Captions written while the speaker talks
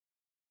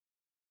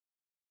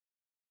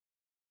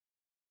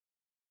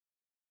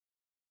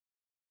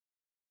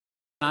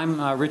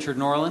I'm Richard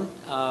Norland,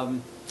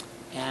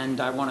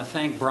 and I want to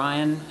thank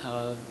Brian,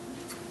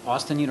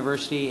 Austin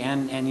University,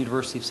 and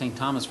University of St.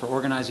 Thomas for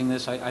organizing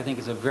this. I think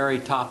it's a very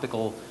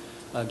topical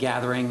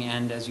gathering,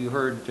 and as you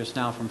heard just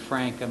now from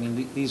Frank, I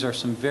mean, these are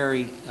some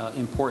very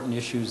important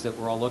issues that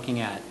we're all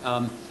looking at.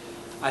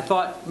 I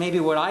thought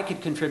maybe what I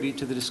could contribute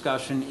to the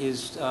discussion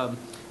is a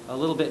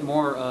little bit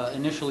more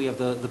initially of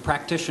the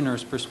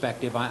practitioner's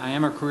perspective. I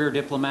am a career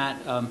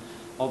diplomat.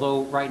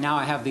 Although right now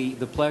I have the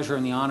pleasure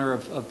and the honor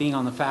of being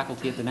on the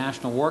faculty at the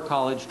National War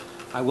College,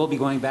 I will be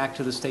going back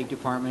to the State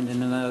Department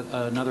in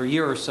another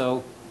year or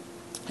so.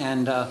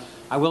 And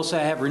I will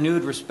say I have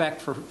renewed respect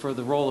for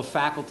the role of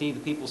faculty, the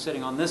people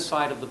sitting on this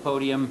side of the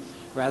podium,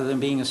 rather than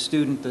being a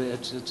student.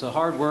 It's a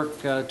hard work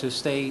to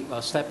stay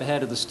a step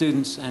ahead of the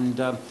students, and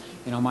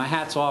you know, my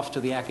hat's off to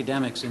the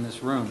academics in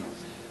this room.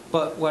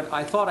 But what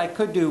I thought I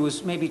could do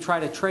was maybe try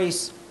to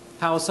trace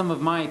how some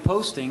of my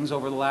postings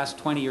over the last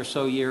 20 or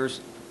so years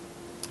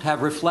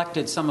have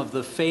reflected some of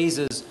the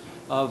phases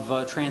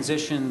of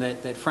transition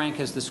that Frank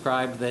has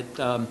described,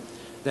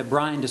 that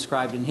Brian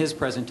described in his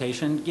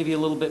presentation. Give you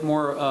a little bit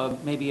more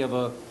maybe of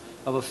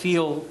a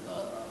feel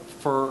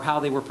for how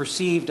they were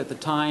perceived at the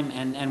time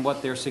and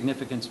what their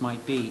significance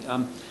might be.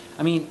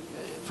 I mean,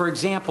 for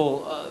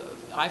example,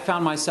 I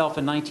found myself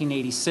in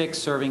 1986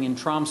 serving in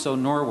Tromsø,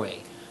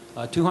 Norway,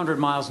 200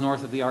 miles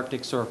north of the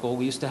Arctic Circle.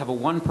 We used to have a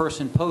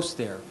one-person post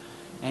there.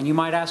 And you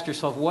might ask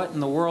yourself, what in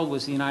the world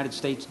was the United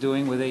States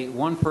doing with a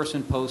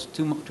one-person post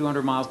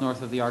 200 miles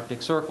north of the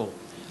Arctic Circle?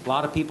 A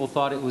lot of people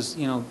thought it was,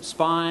 you know,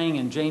 spying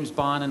and James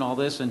Bond and all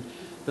this. And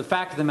the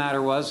fact of the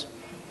matter was,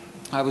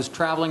 I was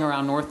traveling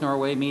around North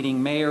Norway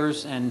meeting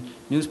mayors and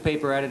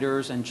newspaper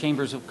editors and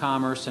chambers of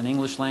commerce and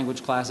English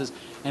language classes,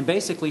 and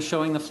basically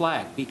showing the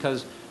flag,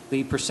 because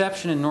the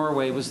perception in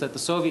Norway was that the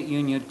Soviet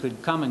Union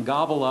could come and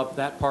gobble up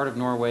that part of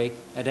Norway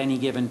at any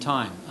given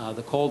time.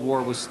 The Cold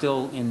War was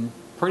still in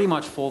pretty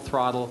much full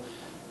throttle,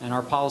 and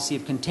our policy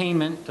of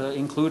containment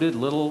included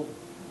little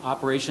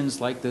operations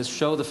like this,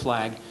 show the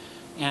flag,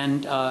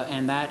 and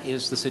that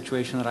is the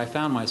situation that I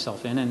found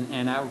myself in,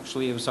 and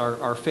actually it was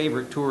our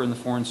favorite tour in the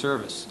Foreign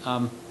Service.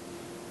 A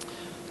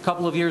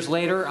couple of years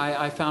later,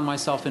 I found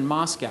myself in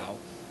Moscow,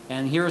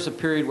 and here's a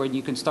period where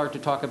you can start to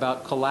talk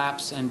about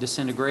collapse and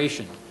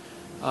disintegration.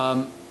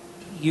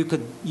 You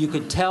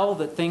could tell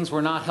that things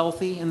were not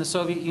healthy in the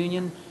Soviet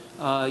Union.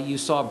 You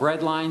saw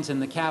bread lines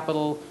in the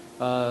capital,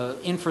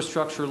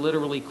 infrastructure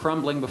literally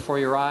crumbling before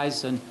your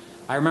eyes. And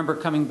I remember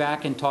coming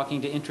back and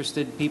talking to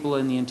interested people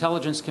in the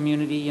intelligence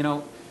community. You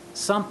know,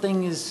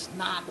 something is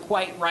not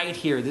quite right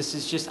here. This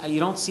is just, you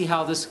don't see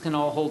how this can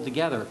all hold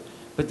together.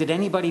 But did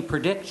anybody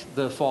predict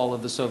the fall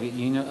of the Soviet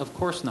Union? Of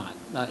course not,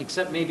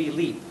 except maybe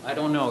Leap. I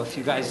don't know if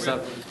you guys,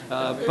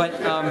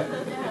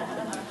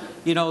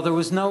 you know, there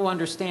was no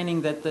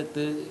understanding that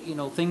the you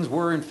know, things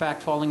were in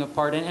fact falling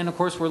apart. And of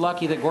course, we're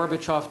lucky that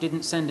Gorbachev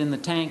didn't send in the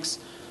tanks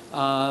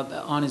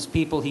on his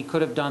people. He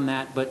could have done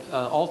that, but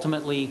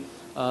ultimately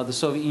the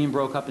Soviet Union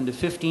broke up into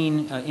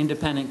 15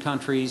 independent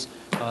countries.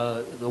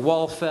 The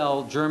wall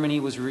fell,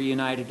 Germany was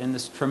reunited, and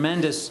this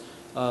tremendous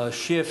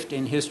shift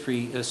in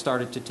history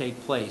started to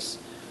take place.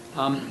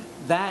 And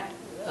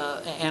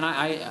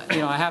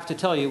you know, I have to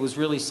tell you, it was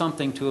really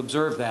something to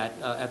observe that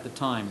at the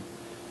time.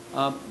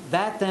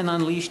 That then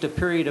unleashed a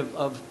period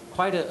of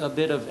quite a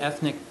bit of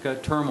ethnic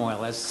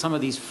turmoil as some of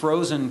these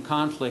frozen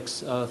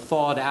conflicts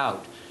thawed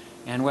out.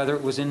 And whether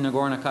it was in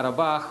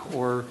Nagorno-Karabakh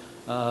or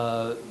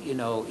you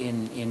know,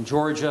 in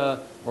Georgia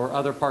or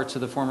other parts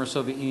of the former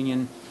Soviet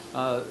Union,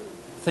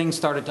 things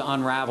started to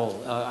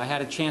unravel. I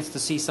had a chance to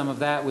see some of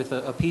that with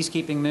a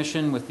peacekeeping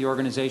mission with the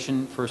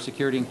Organization for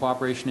Security and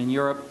Cooperation in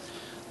Europe.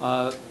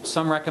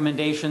 Some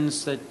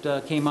recommendations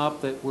that came up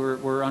that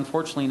were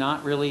unfortunately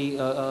not really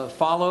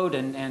followed,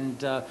 and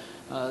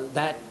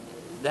that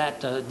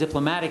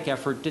diplomatic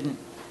effort didn't.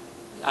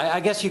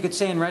 I guess you could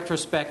say in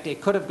retrospect it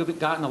could have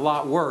gotten a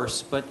lot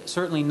worse, but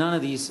certainly none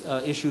of these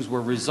issues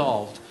were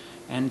resolved,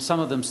 and some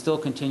of them still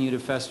continue to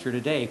fester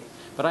today.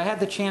 But I had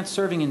the chance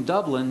serving in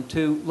Dublin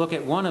to look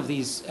at one of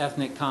these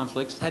ethnic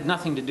conflicts. It had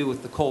nothing to do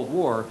with the Cold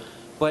War,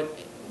 but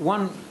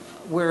one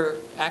where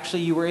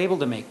actually you were able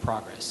to make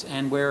progress,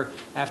 and where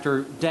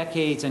after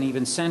decades and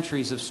even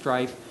centuries of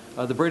strife,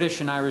 the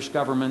British and Irish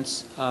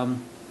governments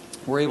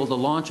were able to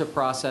launch a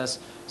process.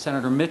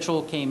 Senator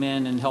Mitchell came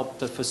in and helped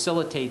to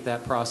facilitate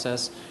that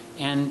process,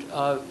 and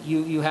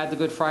you had the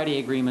Good Friday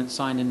Agreement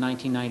signed in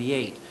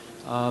 1998,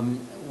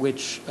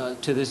 which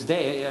to this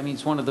day, I mean,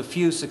 it's one of the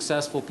few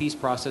successful peace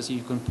processes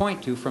you can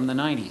point to from the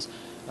 90s.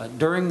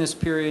 During this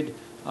period,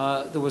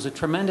 there was a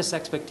tremendous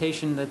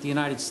expectation that the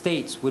United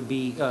States would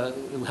be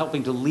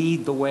helping to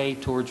lead the way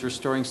towards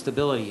restoring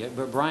stability.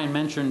 But Brian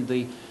mentioned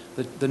the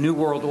New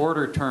World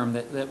Order term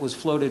that was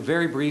floated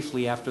very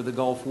briefly after the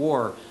Gulf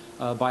War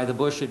by the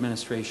Bush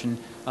administration.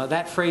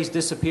 That phrase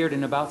disappeared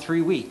in about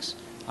 3 weeks.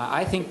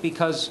 I think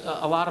because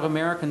a lot of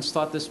Americans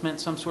thought this meant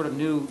some sort of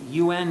new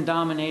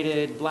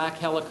UN-dominated black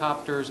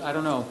helicopters. I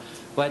don't know.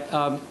 But,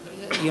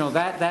 you know,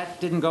 that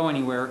didn't go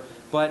anywhere.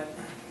 But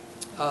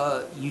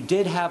you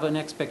did have an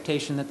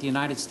expectation that the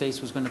United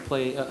States was going to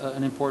play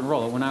an important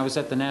role. When I was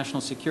at the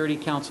National Security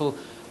Council,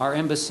 our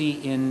embassy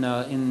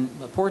in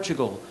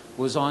Portugal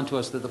was on to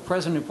us that the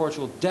president of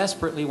Portugal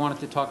desperately wanted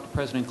to talk to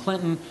President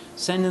Clinton,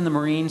 send in the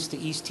Marines to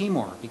East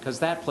Timor, because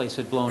that place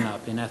had blown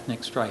up in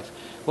ethnic strife.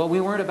 Well, we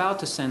weren't about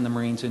to send the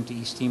Marines into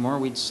East Timor.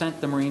 We'd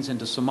sent the Marines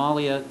into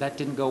Somalia. That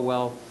didn't go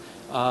well.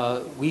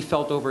 We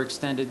felt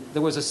overextended.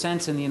 There was a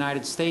sense in the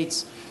United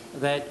States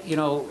that, you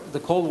know, the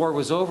Cold War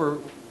was over.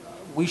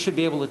 We should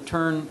be able to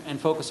turn and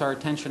focus our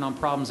attention on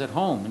problems at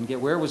home and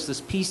get where was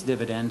this peace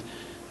dividend.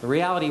 The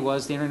reality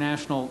was the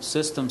international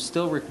system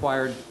still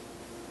required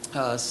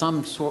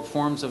some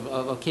forms of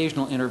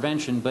occasional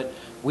intervention, but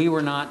we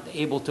were not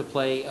able to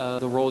play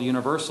the role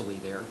universally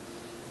there.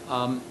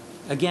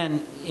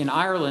 Again, in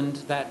Ireland,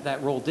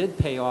 that role did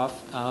pay off,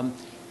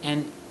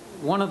 and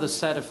one of the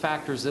set of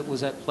factors that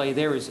was at play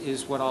there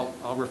is what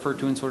I'll refer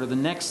to in sort of the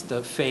next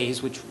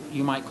phase, which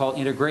you might call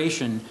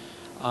integration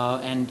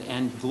and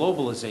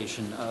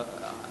globalization.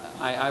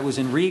 I was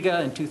in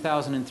Riga in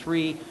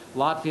 2003.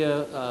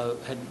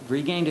 Latvia had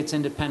regained its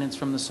independence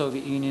from the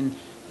Soviet Union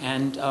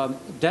and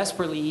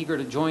desperately eager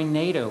to join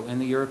NATO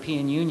and the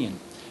European Union.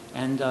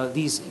 And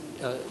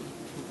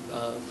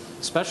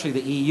especially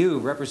the EU,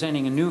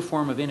 representing a new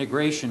form of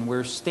integration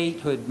where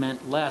statehood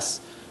meant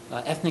less,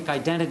 ethnic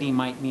identity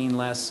might mean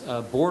less,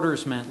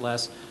 borders meant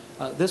less.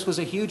 This was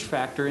a huge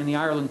factor in the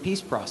Ireland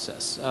peace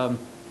process.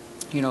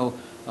 You know,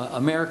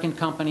 American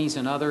companies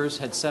and others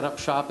had set up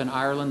shop in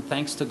Ireland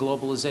thanks to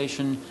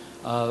globalization.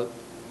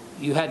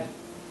 You had,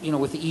 you know,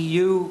 with the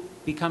EU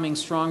becoming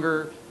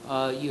stronger,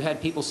 you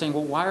had people saying,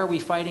 well, why are we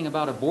fighting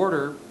about a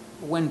border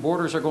when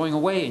borders are going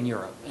away in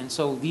Europe? And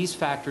so these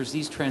factors,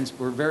 these trends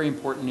were very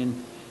important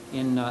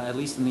in at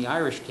least in the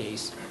Irish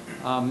case.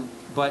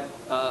 But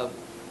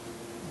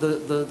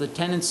the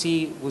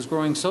tendency was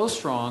growing so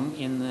strong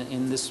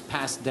in this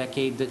past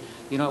decade that,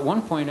 you know, at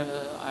one point,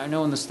 I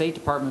know in the State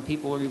Department,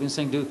 people were even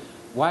saying,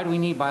 why do we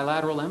need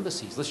bilateral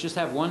embassies? Let's just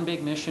have one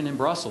big mission in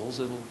Brussels.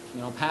 It'll,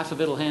 you know, half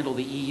of it will handle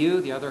the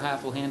EU, the other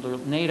half will handle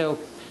NATO.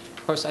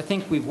 Of course, I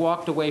think we've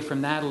walked away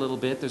from that a little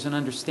bit. There's an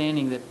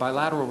understanding that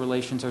bilateral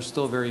relations are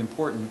still very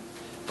important.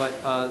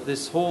 But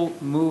this whole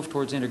move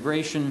towards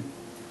integration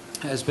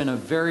has been a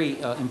very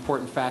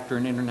important factor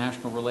in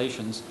international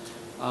relations.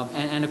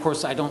 And of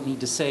course, I don't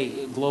need to say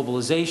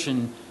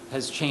globalization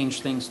has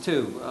changed things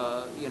too.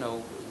 You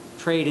know,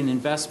 trade and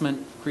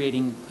investment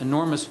creating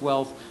enormous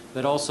wealth,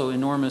 but also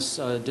enormous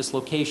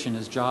dislocation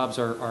as jobs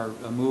are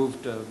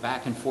moved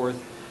back and forth.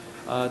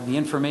 The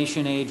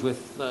information age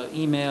with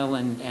email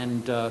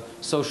and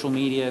social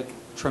media,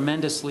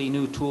 tremendously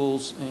new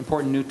tools,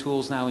 important new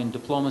tools now in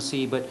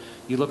diplomacy, but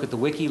you look at the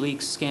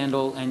WikiLeaks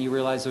scandal and you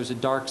realize there's a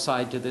dark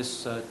side to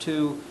this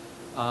too.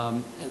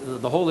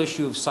 The whole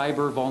issue of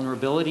cyber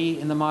vulnerability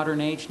in the modern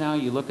age now,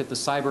 you look at the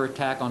cyber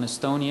attack on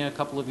Estonia a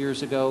couple of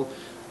years ago.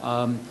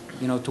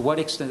 You know, to what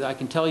extent, I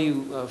can tell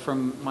you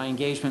from my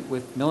engagement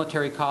with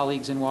military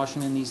colleagues in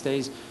Washington these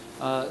days,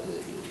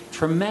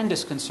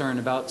 tremendous concern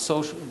about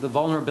the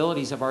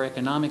vulnerabilities of our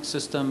economic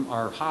system,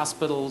 our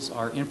hospitals,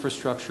 our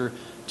infrastructure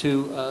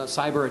to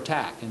cyber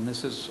attack, and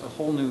this is a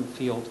whole new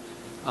field.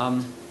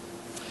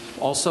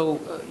 Also,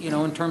 you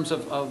know, in terms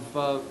of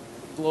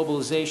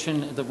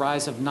globalization, the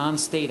rise of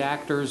non-state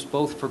actors,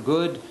 both for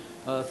good,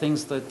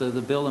 things that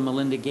the Bill and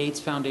Melinda Gates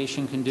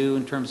Foundation can do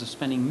in terms of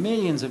spending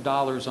millions of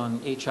dollars on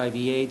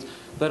HIV/AIDS,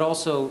 but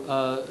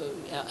also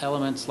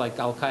elements like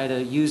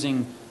Al-Qaeda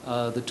using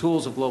the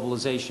tools of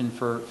globalization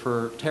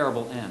for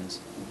terrible ends.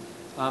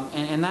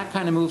 And that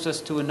kind of moves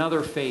us to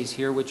another phase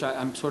here, which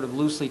I'm sort of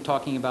loosely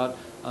talking about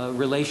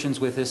relations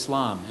with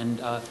Islam.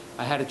 And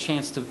I had a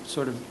chance to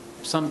sort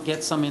of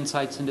get some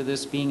insights into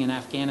this being in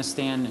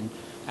Afghanistan and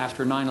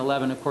after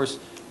 9/11. Of course,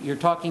 you're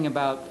talking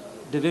about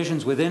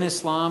divisions within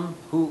Islam,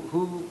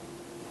 who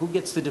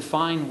gets to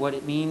define what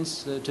it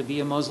means to be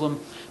a Muslim,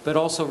 but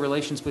also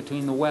relations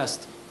between the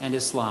West and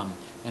Islam,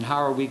 and how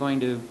are we going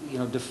to, you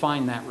know,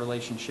 define that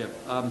relationship?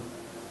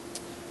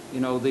 You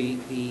know,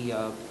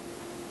 the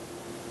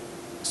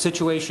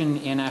situation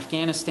in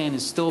Afghanistan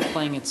is still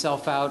playing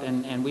itself out,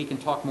 and we can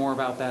talk more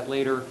about that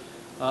later.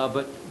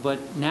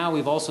 But now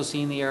we've also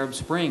seen the Arab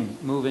Spring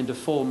move into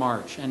full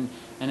march, and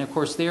of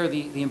course there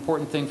the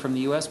important thing from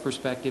the U.S.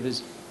 perspective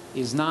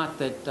is not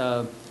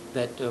that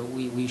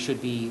we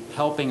should be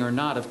helping or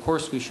not. Of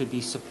course we should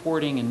be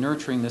supporting and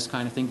nurturing this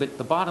kind of thing, but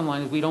the bottom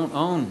line is we don't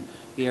own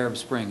the Arab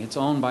Spring. It's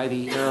owned by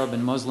the Arab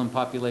and Muslim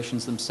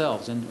populations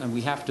themselves, and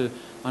we have to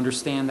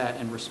understand that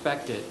and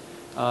respect it.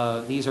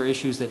 These are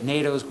issues that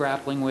NATO is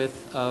grappling with.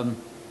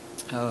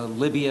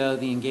 Libya,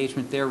 the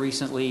engagement there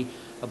recently.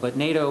 But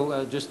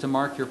NATO, just to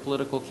mark your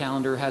political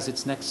calendar, has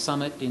its next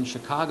summit in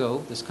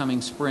Chicago this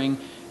coming spring.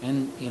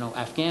 And, you know,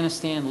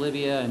 Afghanistan,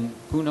 Libya, and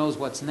who knows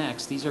what's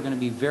next. These are going to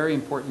be very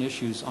important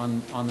issues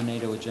on the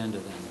NATO agenda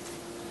then.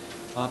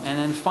 And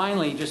then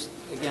finally, just,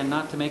 again,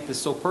 not to make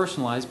this so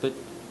personalized, but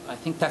I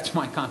think that's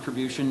my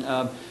contribution.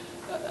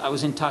 I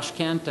was in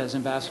Tashkent as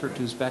ambassador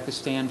to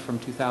Uzbekistan from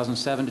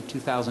 2007 to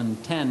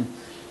 2010.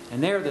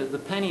 And there, the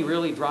penny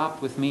really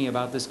dropped with me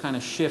about this kind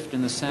of shift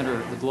in the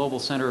center, the global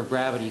center of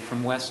gravity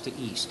from west to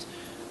east.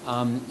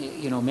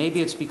 You know,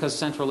 maybe it's because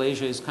Central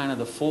Asia is kind of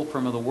the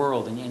fulcrum of the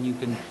world, and you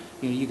can,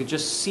 you could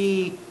just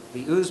see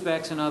the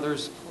Uzbeks and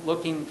others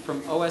looking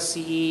from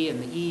OSCE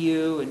and the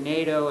EU and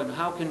NATO, and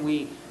how can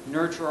we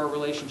nurture our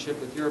relationship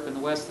with Europe and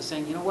the West, to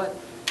saying, you know what,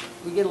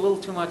 we get a little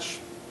too much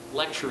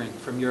lecturing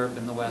from Europe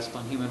and the West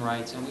on human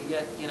rights, and we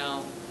get, you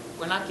know,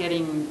 we're not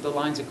getting the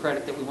lines of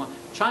credit that we want.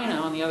 China,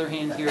 on the other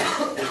hand, here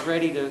is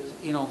ready to,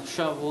 you know,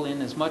 shovel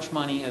in as much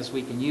money as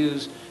we can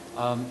use.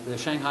 The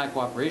Shanghai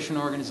Cooperation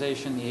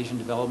Organization, the Asian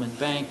Development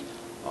Bank,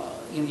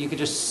 you know, you could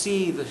just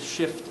see the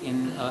shift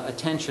in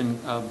attention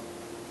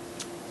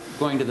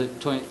going to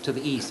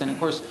the east. And of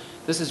course,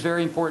 this is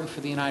very important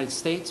for the United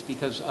States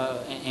because,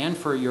 and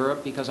for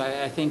Europe, because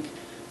I think,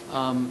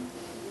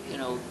 you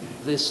know,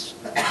 this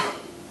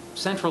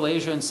Central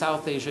Asia and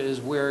South Asia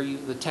is where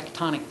the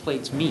tectonic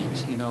plates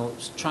meet. You know,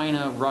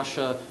 China,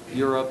 Russia,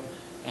 Europe,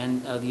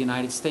 and the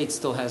United States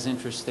still has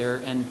interest there.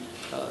 And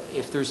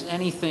if there's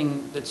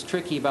anything that's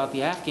tricky about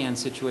the Afghan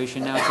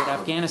situation now, it's that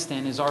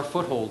Afghanistan is our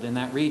foothold in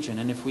that region.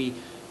 And if we,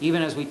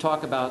 even as we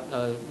talk about,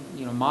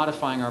 you know,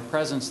 modifying our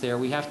presence there,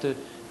 we have to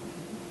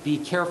be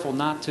careful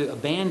not to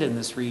abandon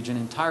this region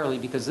entirely,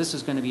 because this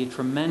is going to be a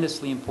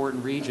tremendously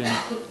important region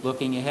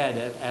looking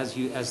ahead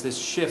as this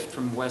shift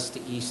from west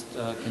to east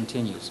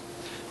continues.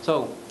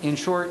 So, in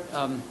short,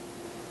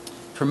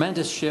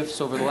 tremendous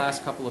shifts over the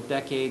last couple of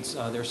decades.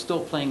 They're still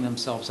playing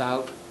themselves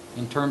out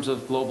in terms of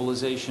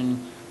globalization.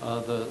 You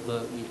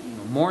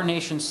know, more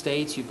nation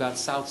states. You've got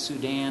South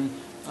Sudan,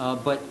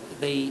 but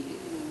you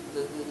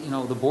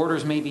know, the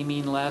borders maybe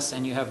mean less,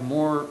 and you have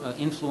more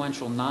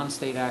influential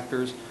non-state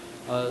actors.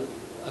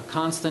 A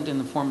constant in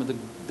the form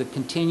of the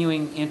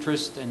continuing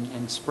interest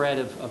and spread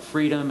of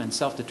freedom and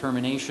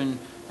self-determination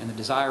and the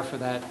desire for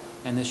that,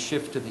 and this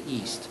shift to the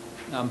east.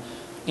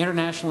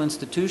 International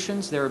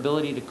institutions, their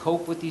ability to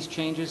cope with these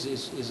changes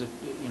is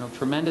you know,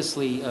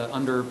 tremendously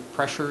under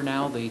pressure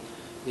now. The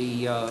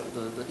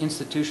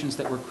institutions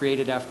that were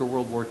created after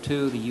World War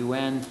II, the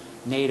UN,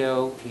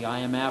 NATO, the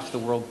IMF, the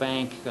World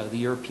Bank, the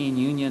European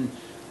Union,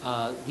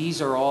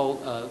 these are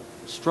all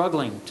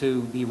struggling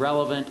to be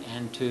relevant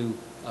and to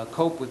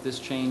cope with this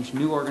change.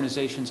 New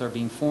organizations are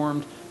being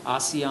formed.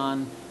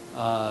 ASEAN,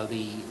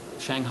 the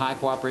Shanghai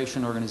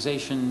Cooperation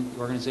Organization, the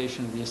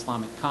Organization of the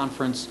Islamic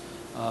Conference,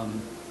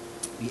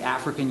 the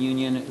African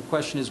Union. The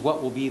question is,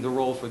 what will be the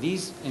role for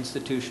these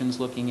institutions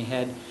looking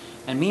ahead?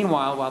 And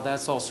meanwhile, while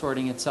that's all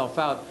sorting itself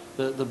out,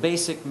 the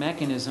basic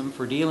mechanism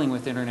for dealing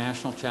with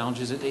international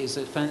challenges is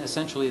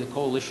essentially the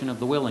coalition of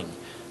the willing.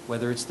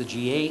 Whether it's the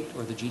G8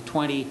 or the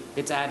G20,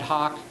 it's ad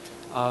hoc,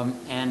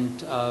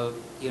 and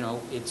you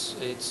know,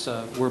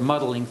 we're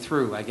muddling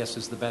through, I guess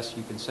is the best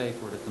you can say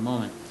for it at the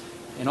moment.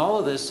 In all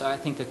of this, I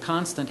think a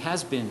constant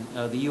has been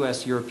the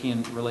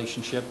U.S.-European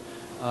relationship,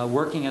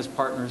 working as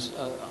partners,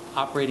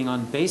 operating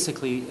on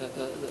basically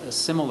a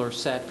similar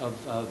set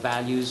of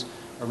values,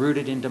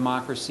 rooted in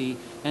democracy,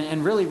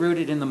 and really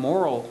rooted in the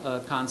moral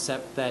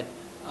concept that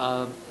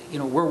you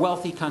know, we're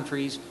wealthy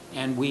countries,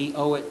 and we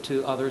owe it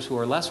to others who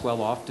are less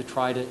well off to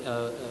try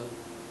to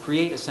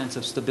create a sense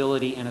of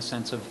stability and a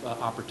sense of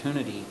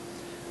opportunity.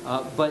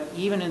 But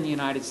even in the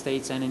United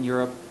States and in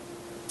Europe,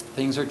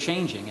 things are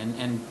changing,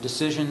 and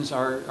decisions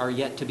are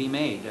yet to be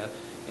made.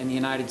 In the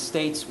United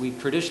States, we've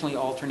traditionally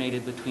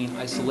alternated between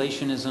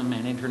isolationism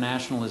and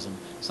internationalism.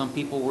 Some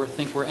people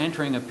think we're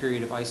entering a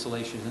period of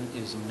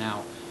isolationism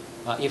now.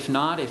 If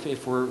not,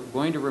 if we're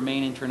going to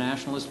remain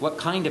internationalist, what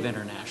kind of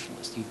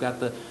internationalist? You've got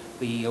the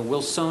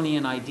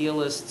Wilsonian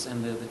idealists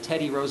and the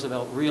Teddy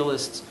Roosevelt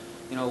realists.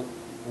 You know,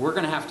 we're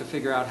going to have to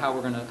figure out how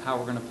we're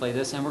going to play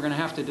this, and we're going to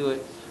have to do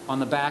it on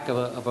the back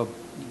of a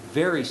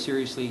very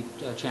seriously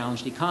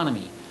challenged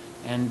economy.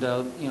 And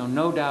you know,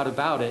 no doubt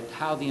about it,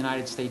 how the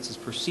United States is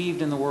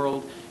perceived in the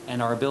world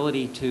and our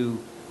ability to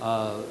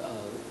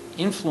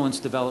influence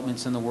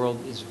developments in the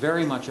world is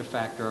very much a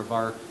factor of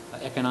our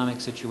economic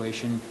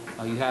situation.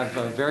 You have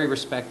very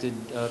respected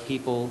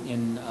people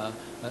in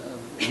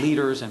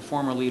leaders and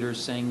former leaders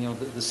saying, you know,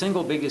 the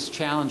single biggest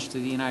challenge to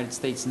the United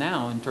States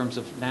now in terms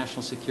of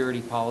national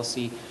security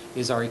policy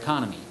is our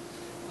economy.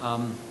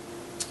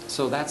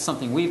 So that's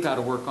something we've got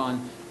to work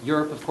on.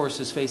 Europe, of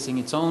course, is facing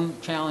its own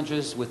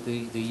challenges with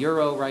the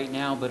euro right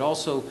now, but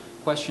also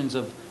questions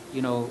of,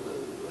 you know,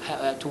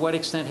 to what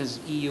extent has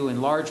EU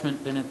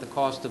enlargement been at the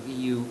cost of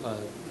EU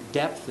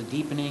depth, the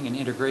deepening and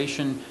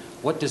integration?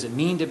 What does it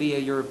mean to be a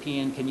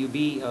European? Can you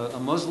be a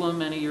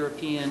Muslim and a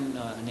European,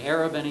 an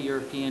Arab and a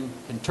European?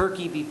 Can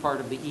Turkey be part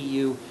of the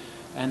EU?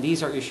 And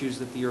these are issues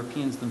that the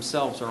Europeans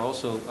themselves are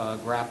also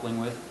grappling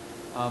with.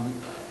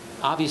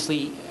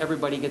 Obviously,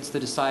 everybody gets to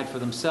decide for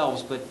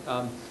themselves, but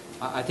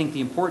I think the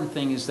important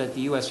thing is that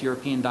the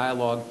U.S.-European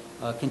dialogue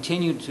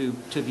continued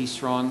to be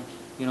strong.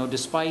 You know,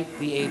 despite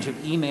the age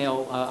of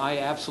email, I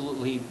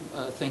absolutely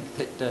think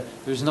that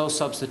there's no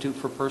substitute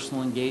for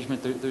personal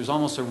engagement. There's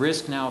almost a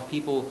risk now of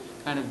people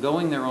kind of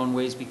going their own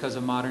ways because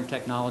of modern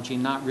technology,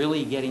 not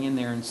really getting in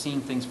there and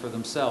seeing things for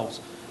themselves.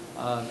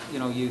 You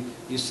know,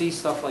 you see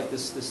stuff like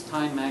this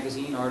Time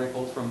magazine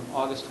article from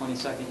August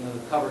 22nd, you know,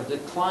 the cover,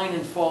 Decline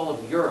and Fall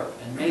of Europe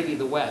and maybe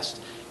the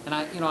West. And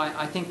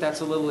I think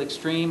that's a little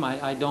extreme.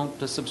 I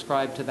don't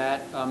subscribe to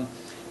that.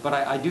 But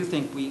I do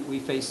think we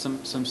face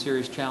some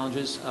serious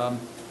challenges.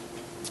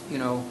 You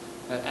know,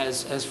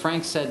 as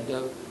Frank said,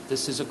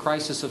 this is a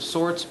crisis of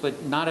sorts,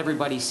 but not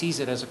everybody sees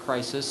it as a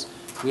crisis.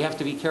 We have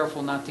to be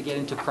careful not to get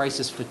into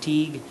crisis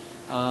fatigue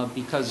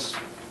because,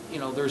 you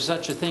know, there's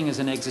such a thing as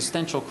an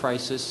existential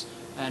crisis.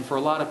 And for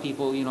a lot of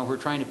people, you know, who are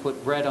trying to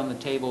put bread on the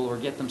table or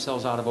get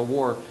themselves out of a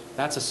war,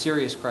 that's a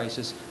serious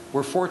crisis.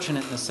 We're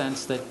fortunate in the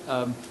sense that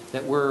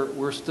that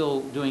we're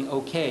still doing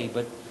okay,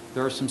 but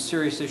there are some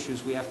serious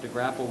issues we have to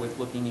grapple with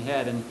looking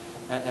ahead. And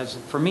as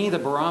for me, the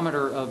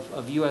barometer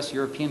of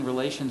U.S.-European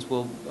relations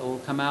will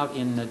come out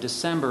in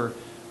December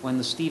when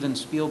the Steven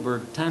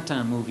Spielberg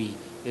Tintin movie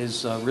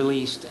is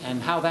released,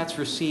 and how that's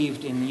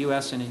received in the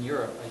U.S. and in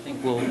Europe, I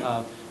think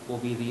will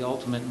be the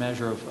ultimate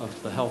measure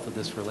of the health of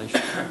this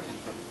relationship.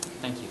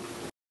 Thank you.